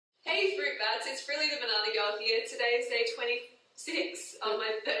Hey fruit bats, it's Freelee the Banana Girl here. Today is day 26 of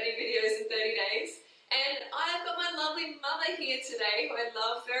my 30 videos in 30 days. And I've got my lovely mother here today, who I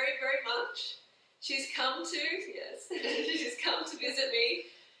love very, very much. She's come to, she's come to visit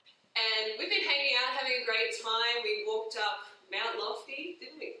me. And we've been hanging out, having a great time. We walked up Mount Lofty,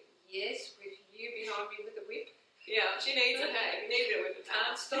 didn't we? Yes, with you behind me with a whip. Yeah, she needs it, hey, we needed a whip.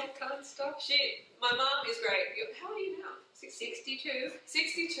 Can't stop, can't stop. My mum is great. How old are you now? 62.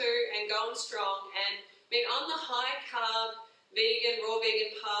 62 and going strong, and been on the high carb, vegan, raw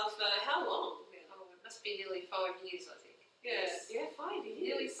vegan path for how long? Oh, it must be nearly 5 years, I think. Yes. Yeah, 5 years.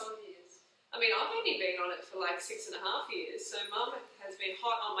 Nearly 5 years. I mean, I've only been on it for like 6.5 years, so Mum has been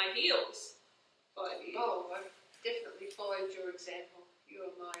hot on my heels 5 years. Oh, I've definitely followed your example. You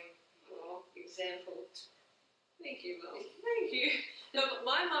are my example. Thank you, Mum. Thank you. No,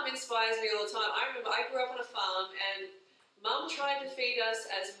 my mum inspires me all the time. I remember I grew up on a farm and Mum tried to feed us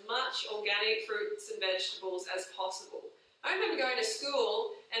as much organic fruits and vegetables as possible. I remember going to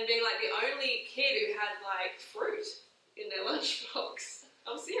school and being like the only kid who had like fruit in their lunchbox.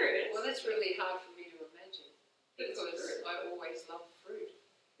 I'm serious. Well, that's really hard for me to imagine because I always loved fruit.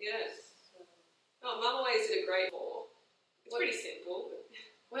 Yes. Oh, Mum always did a great pour. It's pretty simple.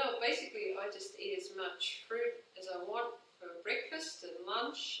 Well, basically, I just eat as much fruit as I want for breakfast and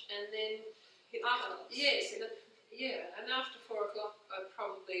lunch, and then and after 4 o'clock, I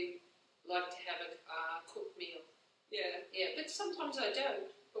probably like to have a cooked meal. Yeah, but sometimes I don't.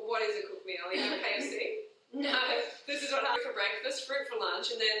 But what is a cooked meal? You have KFC? No. This is what I have for breakfast, fruit for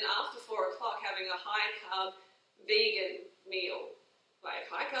lunch, and then after 4 o'clock, having a high carb vegan meal, like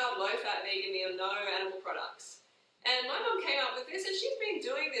high carb, low fat vegan meal, no animal products. And my mum came up with this, and she's been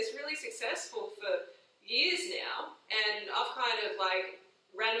doing this really successful for years now. And I've kind of like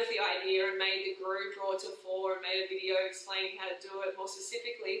ran with the idea and made the group Raw to 4 and made a video explaining how to do it more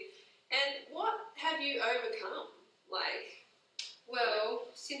specifically. And what have you overcome? Well,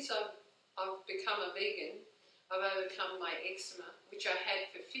 since I've become a vegan, I've overcome my eczema, which I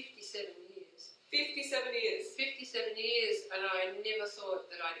had for 57 years. 57 years? 57 years, and I never thought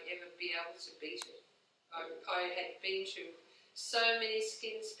that I'd ever be able to beat it. I had been to so many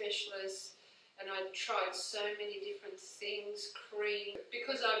skin specialists and I'd tried so many different things, cream,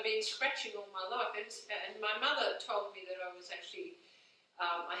 because I've been scratching all my life. And my mother told me that I was actually,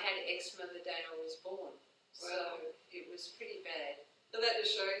 I had eczema the day I was born. So it was pretty bad. So that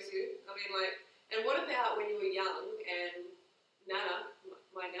just shows you. I mean, like, and what about when you were young and Nana,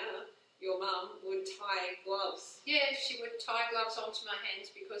 my Nana, your mum, would tie gloves? Yeah, she would tie gloves onto my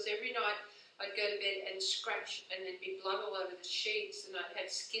hands because every night I'd go to bed and scratch and there'd be blood all over the sheets and I'd have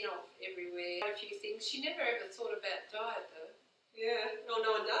skin off everywhere. A few things. She never ever thought about diet though. Yeah, no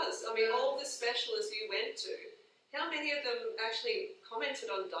one does. I mean, all the specialists you went to, how many of them actually commented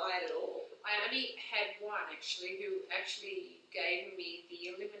on diet at all? I only had one actually who actually gave me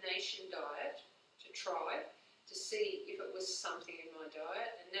the elimination diet to try to see if it was something in my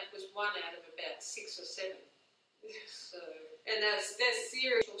diet, and that was one out of about 6 or 7. So, and that's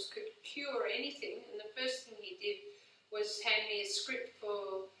serious. Could cure anything, and the first thing he did was hand me a script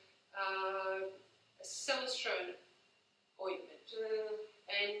for a celestrone ointment,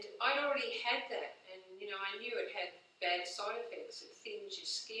 and I'd already had that, and I knew it had bad side effects. It thins your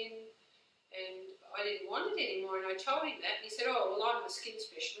skin, and I didn't want it anymore. And I told him that, and he said, "Oh, well, I'm a skin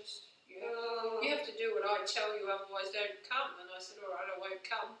specialist. You have to do what I tell you, otherwise don't come." And I said, "All right, I won't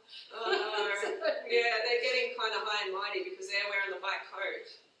come." Yeah, they're getting kind of high and mighty because they're wearing the white coat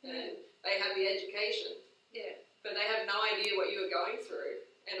and they have the education. Yeah. But they have no idea what you were going through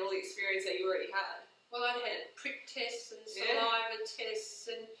and all the experience that you already had. Well, I had prick tests and saliva tests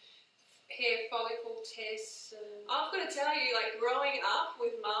and hair follicle tests. And I've got to tell you, like, growing up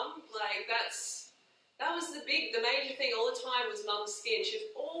with Mum, like, that was the major thing all the time was Mum's skin.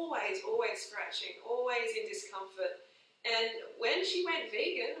 She was always scratching, always in discomfort. And when she went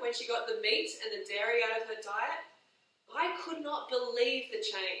vegan, when she got the meat and the dairy out of her diet, I could not believe the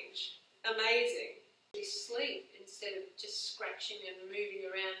change. Amazing. Sleep instead of just scratching and moving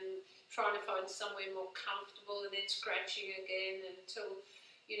around and trying to find somewhere more comfortable and then scratching again until,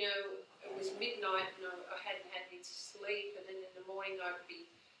 it was midnight and I hadn't had any sleep, and then in the morning I'd be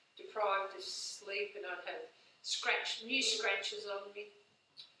deprived of sleep and I'd have new scratches on me.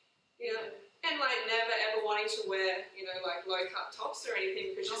 Yeah. And like never ever wanting to wear, like low cut tops or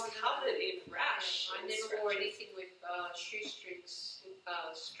anything because you're just covered in rash. I never wore anything with shoestrings,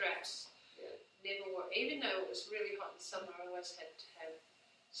 straps. Yeah. Never wore, even though it was really hot in summer, I always had to have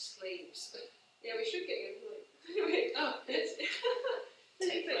sleeves. Yeah, we should get you. Oh, it's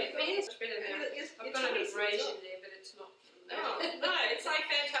better now. I've got an abrasion there, but it's not. Oh, no, it's like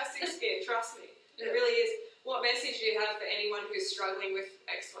fantastic It really is. What message do you have for anyone who's struggling with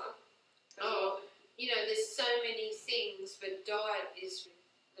eczema? Oh, you know, there's so many things, but diet is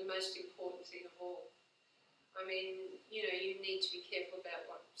the most important thing of all. I mean, you know, you need to be careful about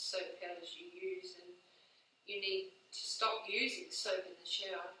what soap powders you use, and you need to stop using soap in the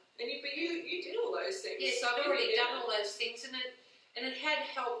shower. But you did all those things. Yes, I've already done all those things, and it had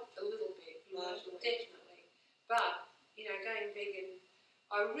helped a little bit, definitely. But, you know, going vegan,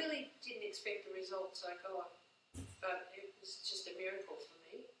 I really didn't expect the results I got, but it was just a miracle for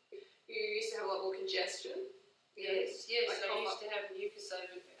me. You used to have a lot more congestion. Yes. Like I used to have mucus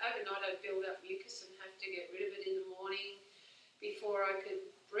overnight. I'd build up mucus and have to get rid of it in the morning before I could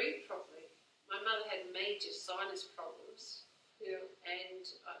breathe properly. My mother had major sinus problems. Yeah. And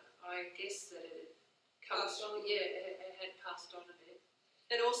I guess that it Passed on. Yeah, it had passed on a bit.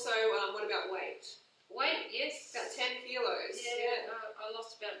 And also, what about weight? Weight, yes. About 10 kilos. Yeah. I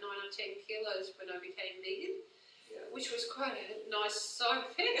lost about 9 or 10 kilos when I became vegan, which was quite a nice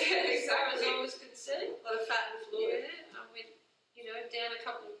side effect as far as I was concerned. A lot of fat and fluid. Yeah, I went, you know, down a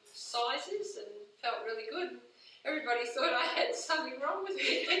couple of sizes and felt really good. Everybody thought I had something wrong with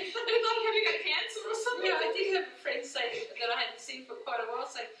me. Like having a cancer or something. Yeah, I did have a friend say that I hadn't seen for quite a while,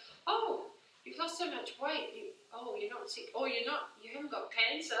 saying, "Oh, you've lost so much weight. You're not sick. Oh, you haven't got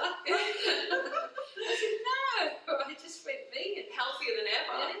cancer." I said, "No, I just went vegan." Healthier than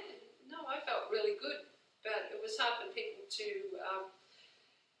ever. Yeah. No, I felt really good, but it was hard for people to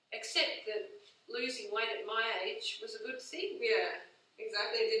accept that losing weight at my age was a good thing. Yeah,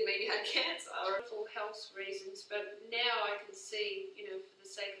 exactly. It didn't mean you had cancer. For health reasons, but now I can see, you know, for the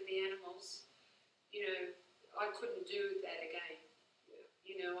sake of the animals, you know, I couldn't do that again. Yeah.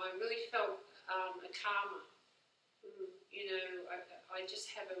 You know, I really felt a karma. You know, I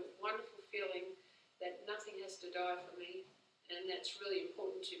just have a wonderful feeling that nothing has to die for me, and that's really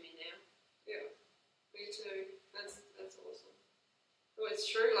important to me now. Yeah, me too. That's awesome. Well, it's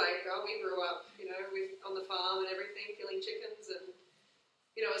true. Like, we grew up, you know, on the farm and everything, killing chickens, and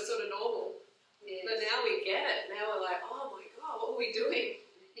you know, it's sort of normal. Yes. But now we get it. Now we're like, oh my God, what are we doing?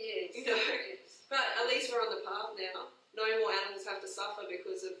 Yes. You know. Yes. But at least we're on the path now. No more animals have to suffer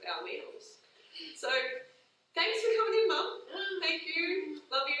because of our meals. So, thanks for coming in, Mum. Thank you.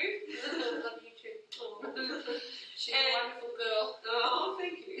 Love you. Love you too. She's a wonderful girl. Oh,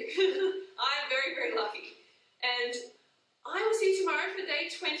 thank you. I'm very, very lucky. And I will see you tomorrow for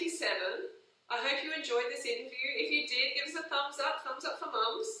day 27. I hope you enjoyed this interview. If you did, give us a thumbs up for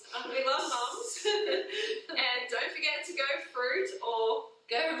mums. We love mums. And don't forget to go fruit or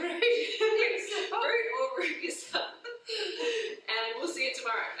root yourself. And we'll see you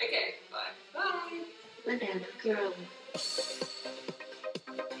tomorrow. Okay, bye. Bye. Banana girl.